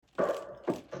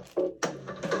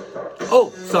Oh,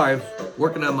 sorry,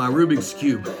 working on my Rubik's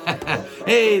Cube.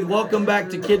 Hey, welcome back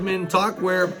to Kidmin Talk,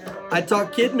 where I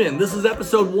talk Kidmin. This is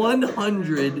episode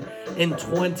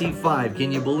 125.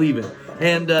 Can you believe it?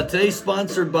 And today's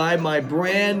sponsored by My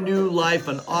Brand New Life,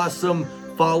 an awesome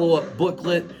follow-up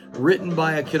booklet written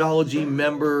by a Kidology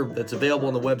member that's available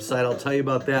on the website. I'll tell you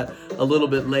about that a little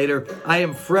bit later. I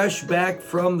am fresh back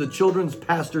from the Children's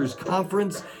Pastors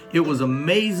Conference. It was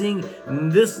amazing.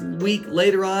 This week,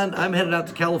 later on, I'm headed out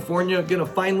to California. Gonna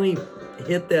finally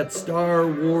hit that Star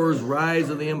Wars Rise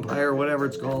of the Empire, whatever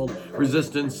it's called,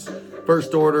 Resistance,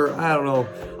 First Order, I don't know.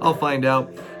 I'll find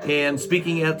out. And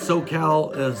speaking at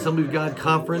SoCal Assembly of God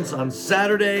Conference on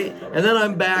Saturday, and then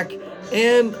I'm back,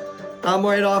 and I'm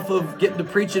right off of getting to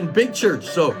preach in Big Church.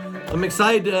 So I'm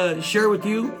excited to share with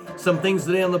you some things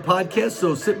today on the podcast.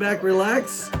 So sit back,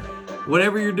 relax,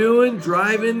 whatever you're doing,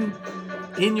 driving,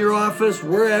 in your office,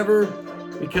 wherever,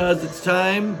 because it's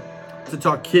time to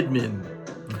talk Kidmin.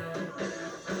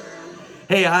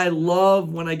 Hey, I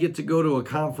love when I get to go to a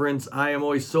conference. I am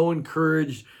always so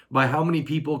encouraged by how many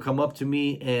people come up to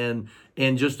me and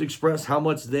just express how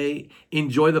much they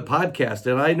enjoy the podcast.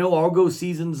 And I know I'll go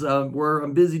seasons where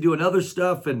I'm busy doing other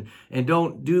stuff and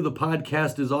don't do the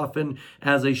podcast as often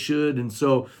as I should. And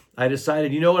so I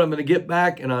decided, you know what, I'm going to get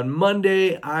back, and on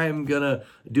Monday, I'm going to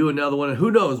do another one. And who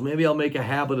knows, maybe I'll make a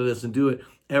habit of this and do it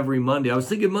every Monday. I was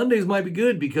thinking Mondays might be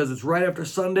good because it's right after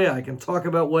Sunday. I can talk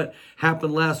about what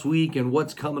happened last week and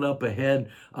what's coming up ahead.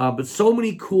 But so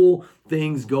many cool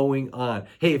things going on.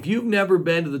 Hey, if you've never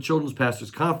been to the Children's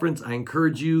Pastors Conference, I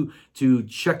encourage you to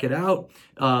check it out.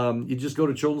 You just go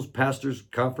to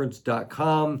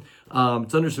children'spastorsconference.com.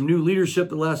 It's under some new leadership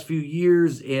the last few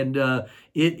years, and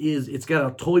it's got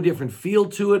a totally different feel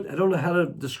to it. I don't know how to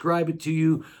describe it to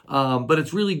you, but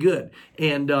it's really good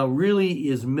and really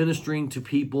is ministering to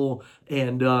people.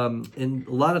 And a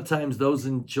lot of times those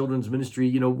in children's ministry,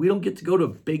 you know, we don't get to go to a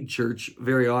big church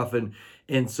very often.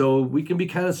 And so we can be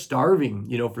kind of starving,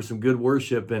 you know, for some good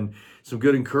worship and some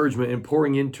good encouragement and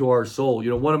pouring into our soul. You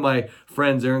know, one of my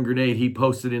friends, Aaron Grenade, he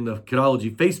posted in the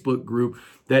Kidology Facebook group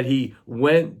that he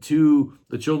went to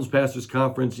the Children's Pastors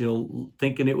Conference, you know,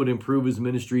 thinking it would improve his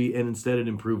ministry, and instead it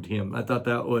improved him. I thought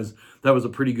that was a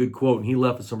pretty good quote, and he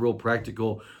left us some real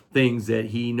practical things that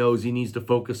he knows he needs to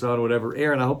focus on, whatever.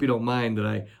 Aaron, I hope you don't mind that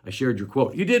I shared your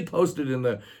quote. You did post it in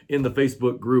the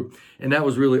Facebook group, and that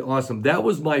was really awesome. That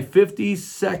was my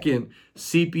 52nd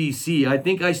CPC. I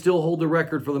think I still hold the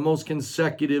record for the most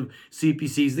consecutive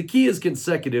CPCs. The key is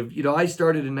consecutive. You know, I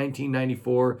started in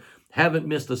 1994. Haven't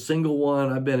missed a single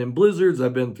one. I've been in blizzards.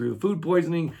 I've been through food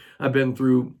poisoning. I've been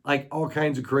through like all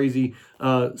kinds of crazy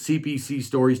CPC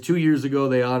stories. 2 years ago,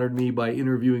 they honored me by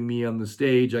interviewing me on the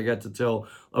stage. I got to tell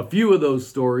a few of those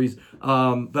stories,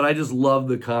 but I just love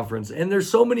the conference. And there's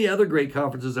so many other great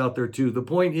conferences out there too. The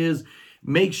point is,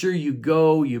 make sure you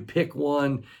go, you pick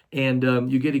one, and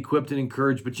you get equipped and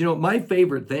encouraged. But you know, my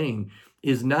favorite thing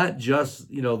is not just,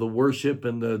 you know, the worship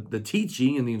and the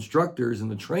teaching and the instructors and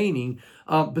the training,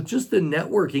 but just the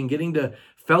networking, getting to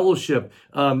fellowship.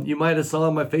 You might have saw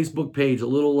on my Facebook page a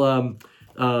little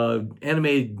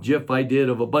animated GIF I did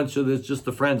of a bunch of this, just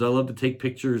the friends. I love to take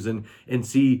pictures and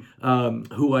see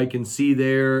who I can see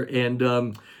there. And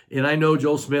I know,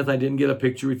 Joel Smith, I didn't get a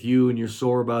picture with you, and you're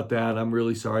sore about that. I'm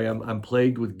really sorry. I'm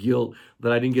plagued with guilt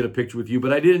that I didn't get a picture with you,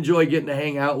 but I did enjoy getting to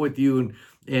hang out with you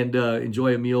and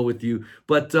enjoy a meal with you.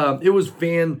 But it was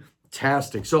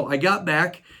fantastic. So I got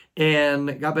back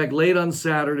late on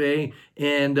Saturday,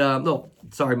 and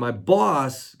my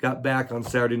boss got back on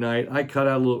Saturday night. I cut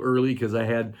out a little early because I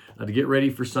had to get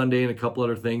ready for Sunday and a couple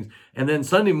other things. And then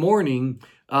Sunday morning,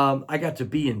 I got to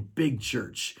be in Big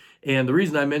Church. And the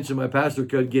reason I mentioned my pastor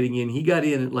getting in, he got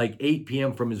in at like 8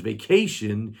 p.m. from his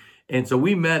vacation. And so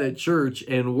we met at church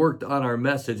and worked on our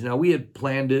message. Now, we had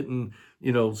planned it and,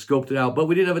 you know, scoped it out, but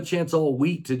we didn't have a chance all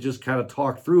week to just kind of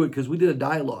talk through it because we did a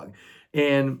dialogue.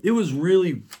 And it was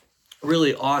really,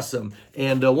 really awesome.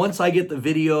 And once I get the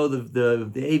video,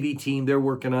 the AV team, they're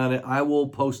working on it. I will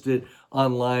post it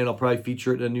online. I'll probably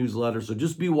feature it in a newsletter. So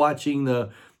just be watching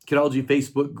the Kidology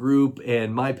Facebook group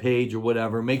and my page or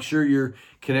whatever. Make sure you're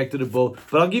connected to both.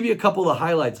 But I'll give you a couple of the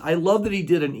highlights. I love that he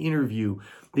did an interview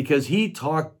because he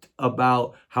talked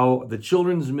about how the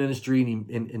children's ministry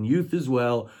and youth as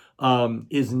well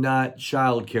is not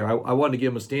childcare. I wanted to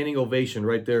give him a standing ovation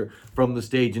right there from the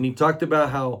stage. And he talked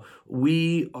about how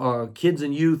kids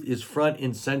and youth is front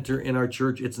and center in our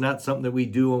church. It's not something that we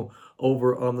do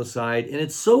over on the side. And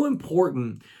it's so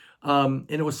important. And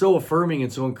it was so affirming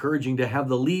and so encouraging to have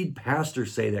the lead pastor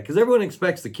say that, because everyone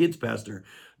expects the kids pastor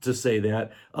to say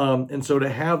that. And so to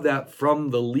have that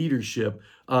from the leadership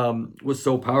was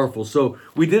so powerful. So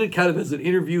we did it kind of as an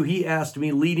interview. He asked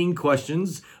me leading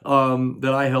questions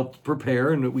that I helped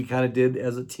prepare, and we kind of did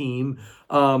as a team.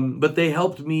 But they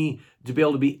helped me to be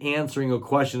able to be answering a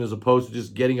question as opposed to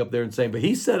just getting up there and saying, but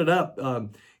he set it up.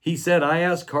 He said, I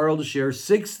asked Carl to share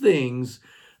 6 things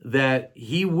that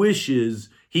he wishes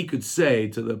he could say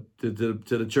to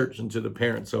the church and to the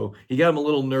parents. So he got him a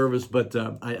little nervous, but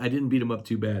I didn't beat him up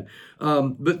too bad.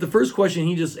 But the first question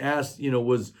he just asked,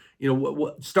 was,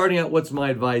 starting out, what's my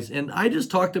advice? And I just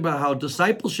talked about how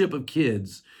discipleship of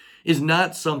kids is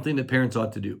not something that parents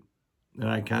ought to do. And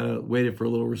I kind of waited for a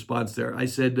little response there. I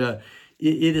said,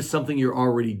 it is something you're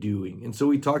already doing. And so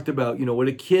we talked about, what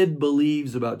a kid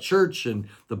believes about church and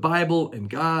the Bible and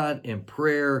God and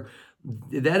prayer.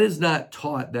 That is not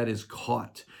taught, that is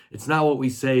caught. It's not what we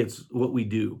say, it's what we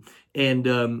do. And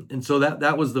so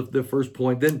that was the first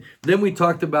point. Then we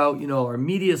talked about, our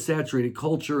media saturated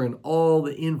culture and all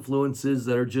the influences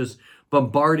that are just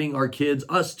bombarding our kids,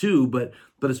 us too, but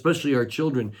especially our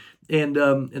children. And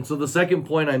so the second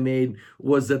point I made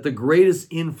was that the greatest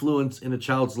influence in a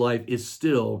child's life is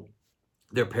still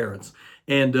their parents.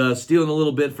 And stealing a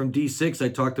little bit from D6, I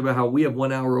talked about how we have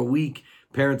 1 hour a week.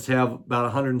 Parents have about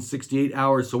 168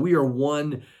 hours. So we are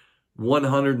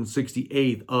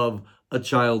 1/168th of a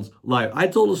child's life. I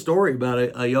told a story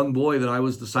about a young boy that I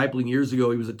was discipling years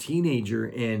ago. He was a teenager,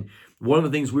 and one of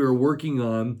the things we were working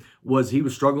on was he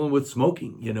was struggling with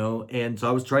smoking, and so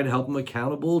I was trying to help him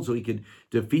accountable so he could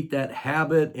defeat that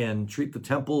habit and treat the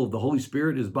temple of the Holy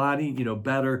Spirit, his body,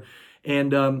 better.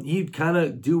 And he'd kind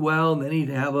of do well, and then he'd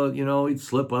have he'd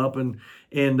slip up,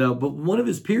 but one of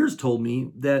his peers told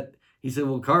me that he said,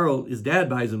 well, Carl, his dad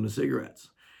buys him the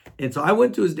cigarettes. And so I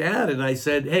went to his dad and I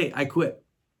said, hey, I quit.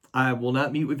 I will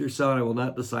not meet with your son. I will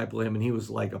not disciple him. And he was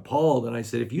like appalled. And I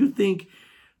said, if you think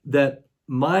that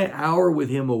my hour with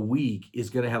him a week is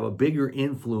going to have a bigger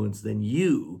influence than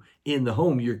you in the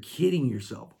home, you're kidding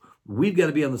yourself. We've got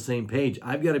to be on the same page.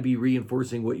 I've got to be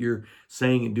reinforcing what you're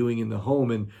saying and doing in the home.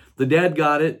 And the dad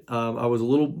got it. I was a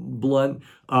little blunt,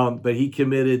 but he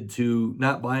committed to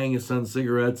not buying his son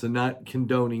cigarettes and not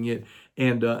condoning it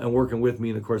and working with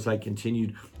me. And of course, I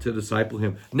continued to disciple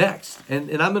him. Next, and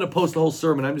I'm going to post the whole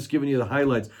sermon. I'm just giving you the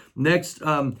highlights. Next,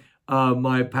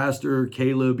 my pastor,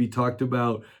 Caleb, he talked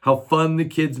about how fun the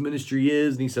kids ministry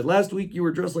is. And he said, last week you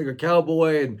were dressed like a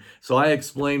cowboy. And so I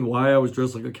explained why I was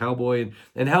dressed like a cowboy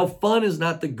and how fun is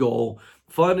not the goal.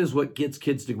 Fun is what gets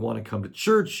kids to want to come to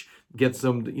church, gets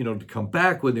them, to come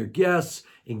back when they're guests,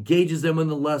 engages them in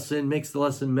the lesson, makes the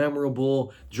lesson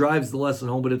memorable, drives the lesson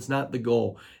home, but it's not the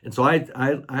goal. And so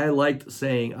I liked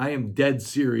saying, I am dead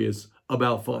serious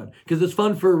about fun, because it's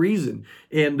fun for a reason.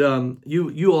 And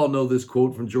you all know this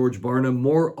quote from George Barna: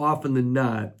 more often than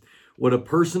not, what a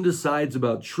person decides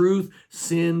about truth,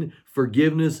 sin,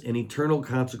 forgiveness, and eternal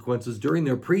consequences during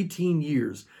their preteen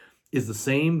years is the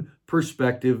same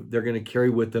perspective they're going to carry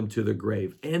with them to the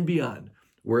grave and beyond,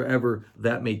 wherever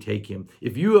that may take him.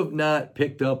 If you have not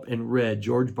picked up and read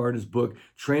George Barna's book,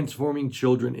 Transforming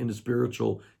Children into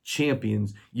Spiritual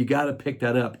Champions, you got to pick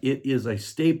that up. It is a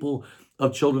staple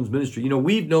of children's ministry.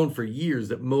 We've known for years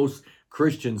that most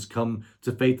Christians come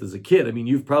to faith as a kid. I mean,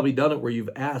 you've probably done it where you've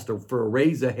asked for a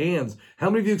raise of hands. How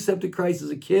many of you accepted Christ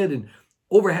as a kid? And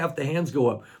over half the hands go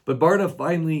up. But Barna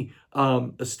finally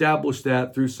established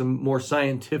that through some more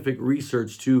scientific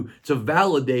research to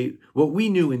validate what we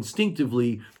knew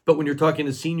instinctively. But when you're talking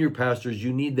to senior pastors,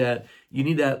 you need that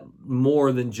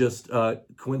more than just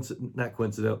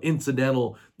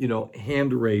incidental,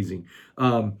 hand raising.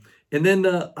 And then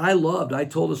I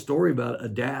told a story about a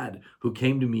dad who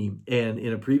came to me and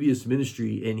in a previous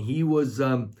ministry, and he was,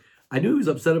 I knew he was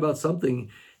upset about something.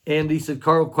 And he said,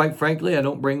 Carl, quite frankly, I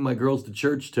don't bring my girls to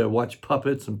church to watch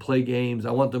puppets and play games.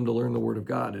 I want them to learn the Word of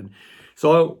God. And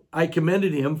so I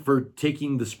commended him for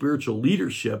taking the spiritual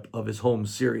leadership of his home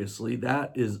seriously.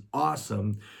 That is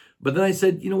awesome. But then I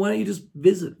said, why don't you just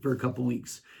visit for a couple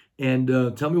weeks and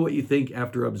tell me what you think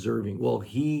after observing. Well,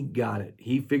 he got it.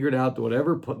 He figured out that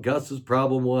whatever Gus's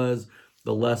problem was,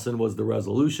 the lesson was the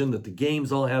resolution, that the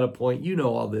games all had a point. You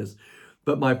know all this.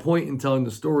 But my point in telling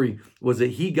the story was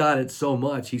that he got it so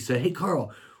much. He said, hey,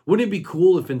 Carl, wouldn't it be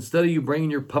cool if instead of you bringing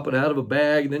your puppet out of a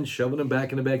bag and then shoving him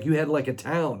back in the bag, you had like a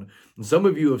town? And some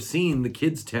of you have seen the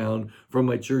kids' town from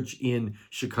my church in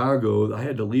Chicago. I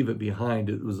had to leave it behind.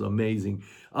 It was amazing.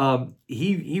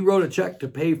 He wrote a check to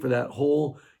pay for that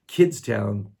whole kids'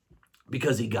 town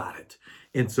because he got it.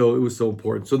 And so it was so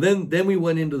important. So then we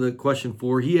went into the question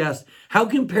 4. He asked, how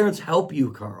can parents help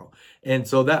you, Carl? And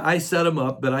so that I set him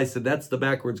up, but I said, that's the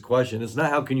backwards question. It's not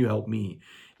how can you help me?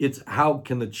 It's how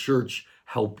can the church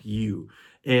help you.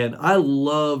 And I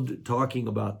loved talking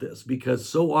about this because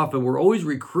so often we're always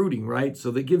recruiting, right? So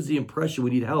that gives the impression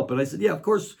we need help. And I said, yeah, of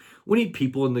course, we need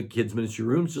people in the kids' ministry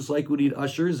rooms, just like we need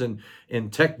ushers and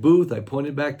tech booth. I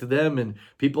pointed back to them, and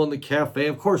people in the cafe.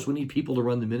 Of course, we need people to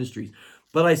run the ministries.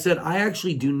 But I said, I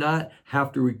actually do not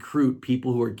have to recruit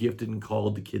people who are gifted and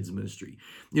called to kids ministry.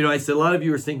 I said, a lot of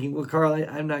you are thinking, well, Carl,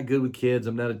 I'm not good with kids.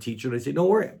 I'm not a teacher. And I say, don't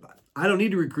worry. I don't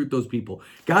need to recruit those people.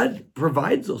 God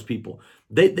provides those people.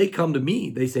 They come to me.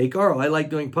 They say, Carl, I like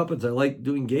doing puppets. I like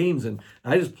doing games. And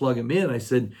I just plug them in. I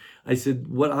said,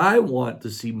 what I want to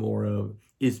see more of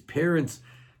is parents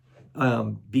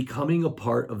becoming a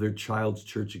part of their child's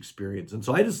church experience. And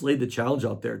so I just laid the challenge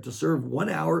out there to serve 1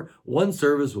 hour, one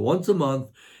service once a month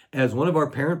as one of our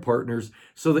parent partners,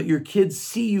 so that your kids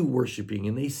see you worshiping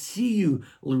and they see you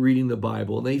reading the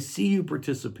Bible and they see you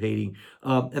participating.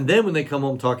 And then when they come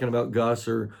home talking about Gus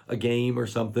or a game or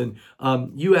something,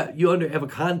 you have a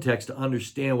context to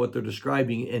understand what they're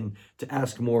describing and to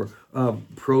ask more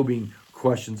probing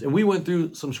questions. And we went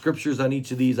through some scriptures on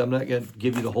each of these. I'm not going to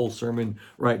give you the whole sermon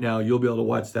right now. You'll be able to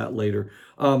watch that later.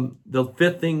 The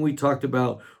fifth thing we talked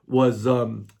about was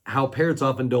how parents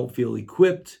often don't feel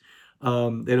equipped.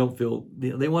 They don't feel,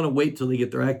 they want to wait till they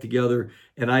get their act together.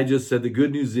 And I just said, the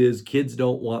good news is kids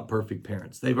don't want perfect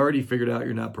parents. They've already figured out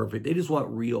you're not perfect. They just want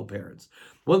real parents.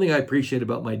 One thing I appreciate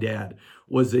about my dad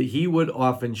was that he would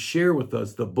often share with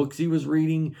us the books he was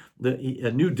reading,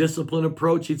 a new discipline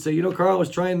approach. He'd say, Carl, I was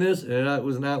trying this and it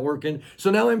was not working.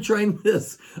 So now I'm trying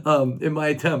this in my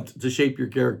attempt to shape your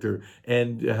character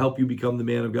and help you become the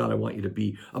man of God I want you to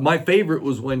be. My favorite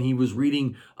was when he was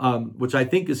reading, which I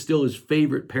think is still his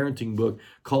favorite parenting book,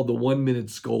 called The 1 Minute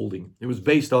Scolding. It was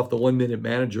based off the 1 Minute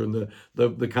Manager. And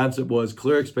the concept was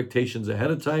clear expectations ahead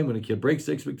of time. When a kid breaks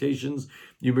the expectations,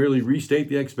 you merely restate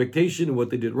the expectation and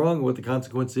what they did wrong and what the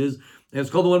consequence is. And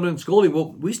it's called The 1 Minute Scolding.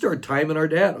 Well, we start timing our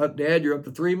dad. Dad, you're up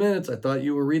to 3 minutes. I thought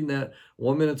you were reading that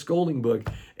 1 Minute Scolding book.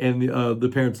 And the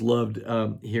parents loved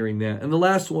hearing that. And the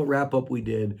last one wrap up we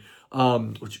did,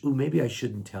 which maybe I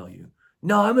shouldn't tell you.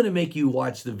 No, I'm going to make you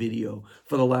watch the video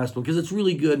for the last one because it's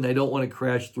really good and I don't want to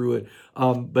crash through it.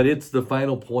 But it's the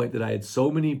final point that I had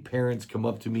so many parents come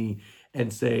up to me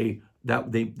and say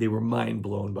that they were mind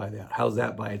blown by that. How's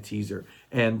that by a teaser?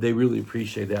 And they really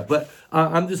appreciate that. But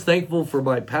I'm just thankful for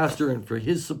my pastor and for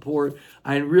his support.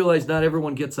 I realize not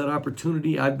everyone gets that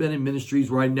opportunity. I've been in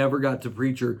ministries where I never got to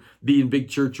preach or be in big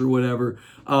church or whatever.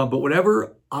 But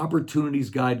whatever opportunities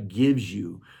God gives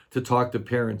you to talk to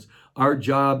parents, our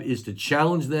job is to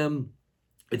challenge them.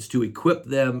 It's to equip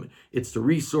them. It's to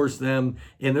resource them.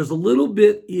 And there's a little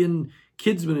bit in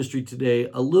kids ministry today,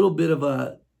 a little bit of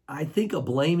a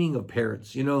blaming of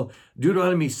parents.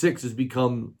 Deuteronomy 6 has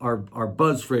become our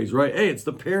buzz phrase, right? Hey, it's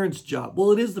the parents' job.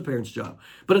 Well, it is the parents' job,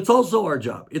 but it's also our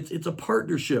job. It's a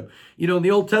partnership. In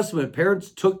the Old Testament, parents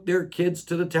took their kids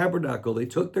to the tabernacle. They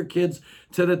took their kids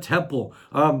to the temple.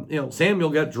 Samuel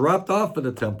got dropped off at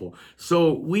the temple.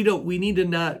 So we need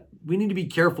to be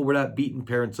careful we're not beating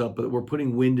parents up, but we're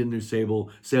putting wind in their sails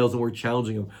and we're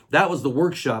challenging them. That was the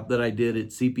workshop that I did at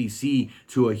CPC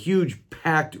to a huge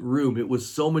packed room. It was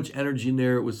so much energy in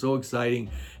there. It was so exciting.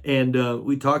 And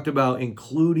we talked about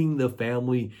including the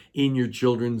family in your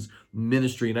children's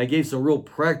ministry. And I gave some real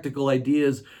practical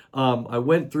ideas. I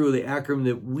went through the acronym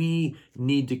that we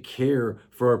need to care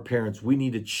for our parents. We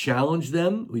need to challenge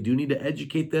them. We do need to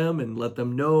educate them and let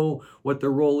them know what their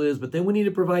role is. But then we need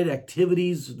to provide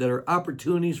activities that are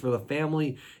opportunities for the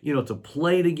family, to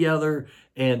play together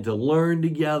and to learn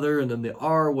together. And then the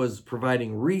R was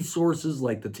providing resources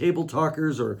like the table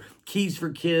talkers or keys for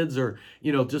kids or,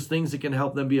 just things that can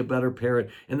help them be a better parent.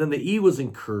 And then the E was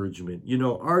encouragement.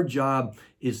 Our job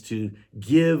is to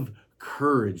give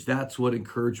courage. That's what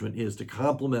encouragement is, to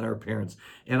compliment our parents.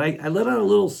 And I let out a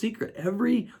little secret.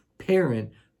 Every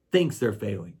parent thinks they're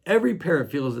failing. Every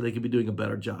parent feels that they could be doing a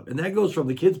better job. And that goes from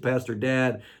the kids' pastor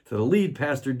dad to the lead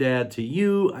pastor dad to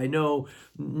you. I know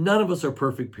none of us are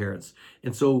perfect parents.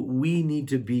 And so we need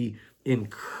to be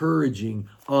encouraging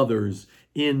others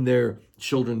in their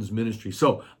children's ministry.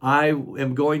 So I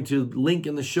am going to link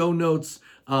in the show notes.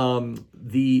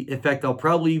 In fact, I'll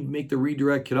probably make the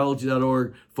redirect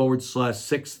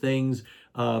kidology.org/6 things.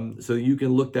 So you can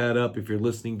look that up if you're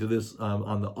listening to this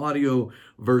on the audio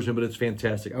version, but it's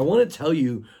fantastic. I want to tell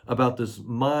you about this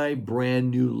My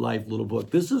Brand New Life little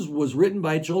book. This was written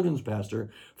by a children's pastor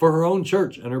for her own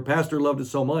church, and her pastor loved it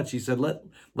so much. He said,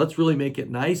 let's really make it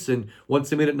nice. And once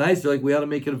they made it nice, they're like, we ought to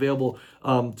make it available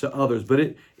to others.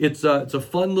 But it's a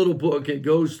fun little book. It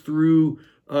goes through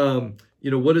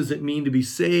what does it mean to be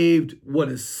saved? What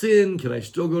is sin? Can I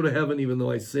still go to heaven even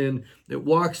though I sin? It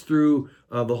walks through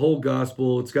the whole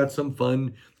gospel. It's got some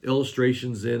fun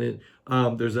illustrations in it.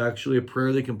 There's actually a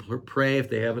prayer they can pray if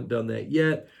they haven't done that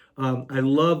yet. I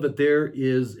love that there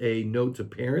is a note to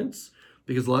parents,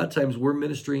 because a lot of times we're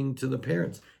ministering to the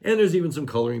parents. And there's even some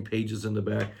coloring pages in the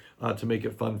back to make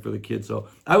it fun for the kids. So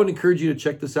I would encourage you to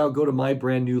check this out. Go to My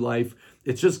Brand New Life.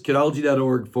 It's just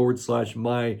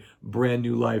kidology.org/My Brand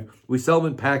New Life. We sell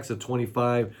them in packs of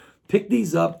 25. Pick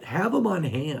these up. Have them on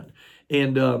hand.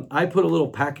 And I put a little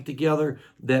packet together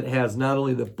that has not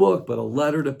only the book, but a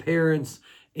letter to parents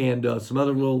and some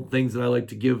other little things that I like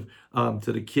to give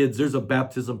to the kids. There's a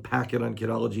baptism packet on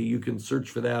Kidology. You can search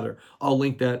for that, or I'll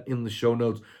link that in the show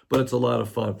notes, but it's a lot of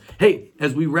fun. Hey,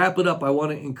 as we wrap it up, I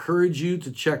want to encourage you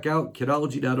to check out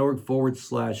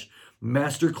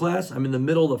kidology.org/masterclass. I'm in the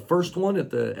middle of the first one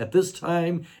at this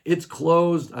time. It's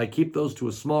closed. I keep those to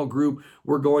a small group.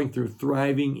 We're going through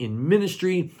thriving in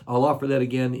ministry. I'll offer that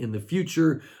again in the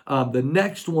future. The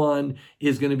next one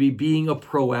is going to be being a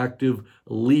proactive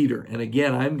leader. And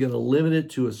again, I'm going to limit it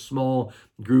to a small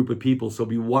group of people. So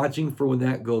be watching for when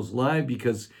that goes live,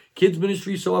 because kids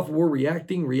ministry, so often we're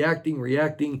reacting,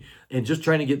 and just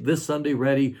trying to get this Sunday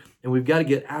ready. And we've got to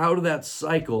get out of that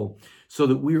cycle so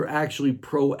that we are actually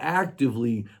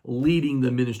proactively leading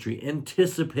the ministry,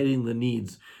 anticipating the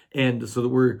needs, and so that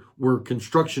we're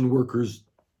construction workers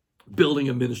building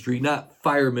a ministry, not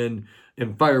firemen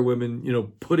and firewomen,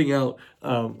 putting out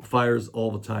fires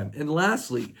all the time. And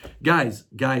lastly, guys,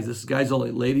 this is guys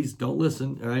only. Ladies, don't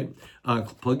listen, all right?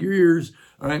 Plug your ears,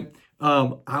 all right?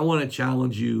 I want to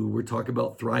challenge you. We're talking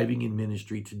about thriving in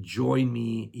ministry, to join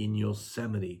me in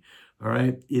Yosemite. All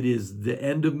right. It is the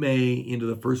end of May into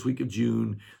the first week of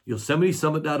June.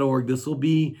 YosemiteSummit.org. This will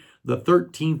be the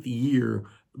 13th year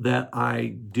that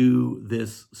I do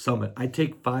this summit. I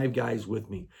take 5 guys with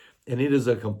me, and it is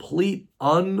a complete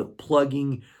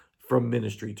unplugging from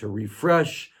ministry, to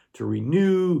refresh, to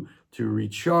renew, to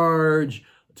recharge,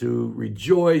 to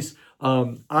rejoice.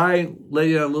 I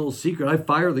lay you a little secret. I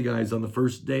fire the guys on the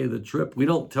first day of the trip. We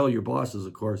don't tell your bosses,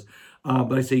 of course.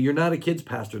 But I say, you're not a kids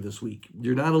pastor this week.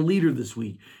 You're not a leader this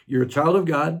week. You're a child of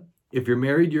God. If you're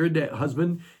married, you're a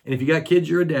husband. And if you got kids,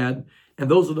 you're a dad. And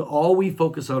those are all we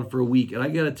focus on for a week. And I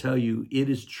got to tell you, it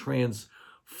is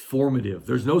transformative.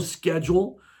 There's no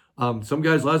schedule. Some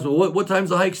guys last, what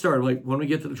time's the hike start? I'm like, when we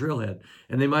get to the trailhead.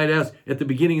 And they might ask at the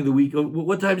beginning of the week,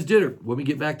 what time's dinner? When we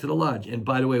get back to the lodge. And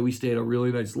by the way, we stay at a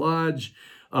really nice lodge.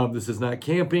 This is not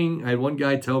camping. I had one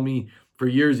guy tell me, for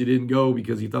years, he didn't go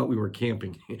because he thought we were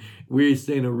camping. We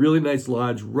stay in a really nice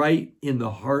lodge right in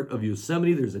the heart of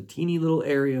Yosemite. There's a teeny little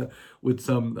area with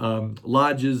some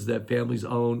lodges that families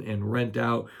own and rent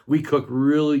out. We cook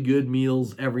really good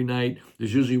meals every night.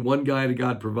 There's usually one guy that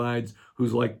God provides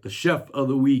who's like the chef of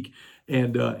the week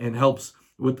and helps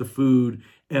with the food.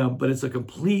 But it's a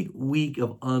complete week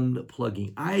of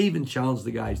unplugging. I even challenge the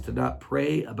guys to not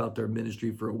pray about their ministry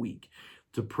for a week,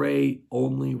 to pray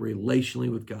only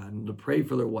relationally with God, and to pray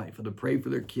for their wife, and to pray for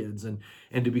their kids, and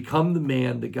to become the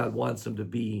man that God wants them to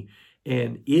be.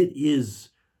 And it is,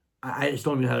 I just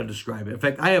don't even know how to describe it. In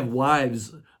fact, I have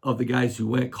wives of the guys who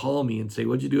went call me and say,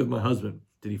 what'd you do with my husband?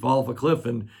 Did he fall off a cliff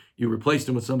and you replaced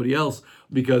him with somebody else?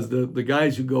 Because the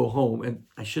guys who go home, and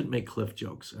I shouldn't make cliff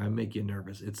jokes. I make you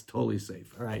nervous. It's totally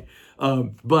safe. All right.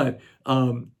 But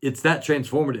it's that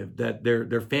transformative that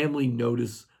their family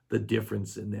notice the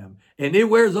difference in them, and it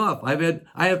wears off. I've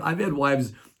had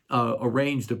wives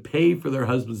arrange to pay for their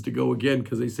husbands to go again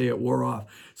because they say it wore off.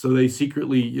 So they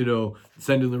secretly,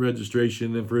 send in the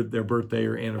registration, and for their birthday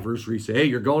or anniversary, say, hey,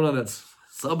 you're going on that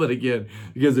summit again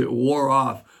because it wore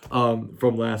off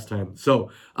from last time.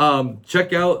 So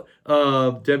check out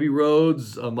Debbie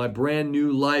Rhodes, My Brand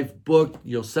New Life book,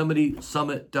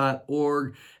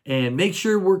 YosemiteSummit.org. And make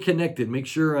sure we're connected. Make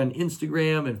sure on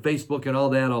Instagram and Facebook and all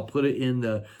that, I'll put it in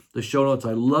the show notes.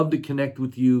 I love to connect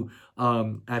with you.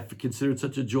 I've considered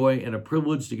such a joy and a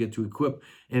privilege to get to equip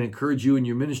and encourage you in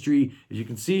your ministry. As you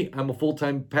can see, I'm a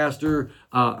full-time pastor.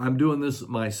 I'm doing this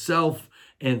myself.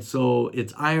 And so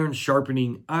it's iron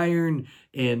sharpening iron.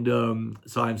 And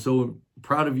so I'm so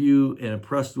proud of you and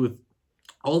impressed with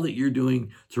all that you're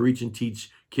doing to reach and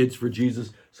teach kids for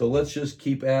Jesus. So let's just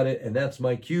keep at it. And that's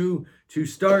my cue to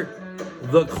start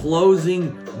the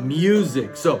closing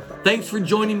music. So thanks for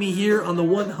joining me here on the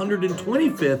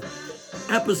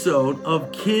 125th episode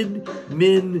of Kid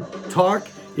Min Talk.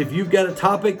 If you've got a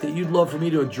topic that you'd love for me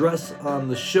to address on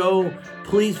the show,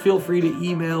 please feel free to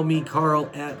email me,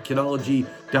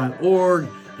 Carl@kidology.org,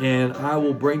 and I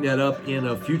will bring that up in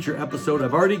a future episode.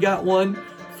 I've already got one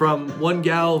from one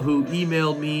gal who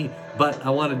emailed me, but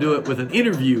I want to do it with an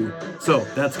interview. So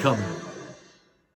that's coming.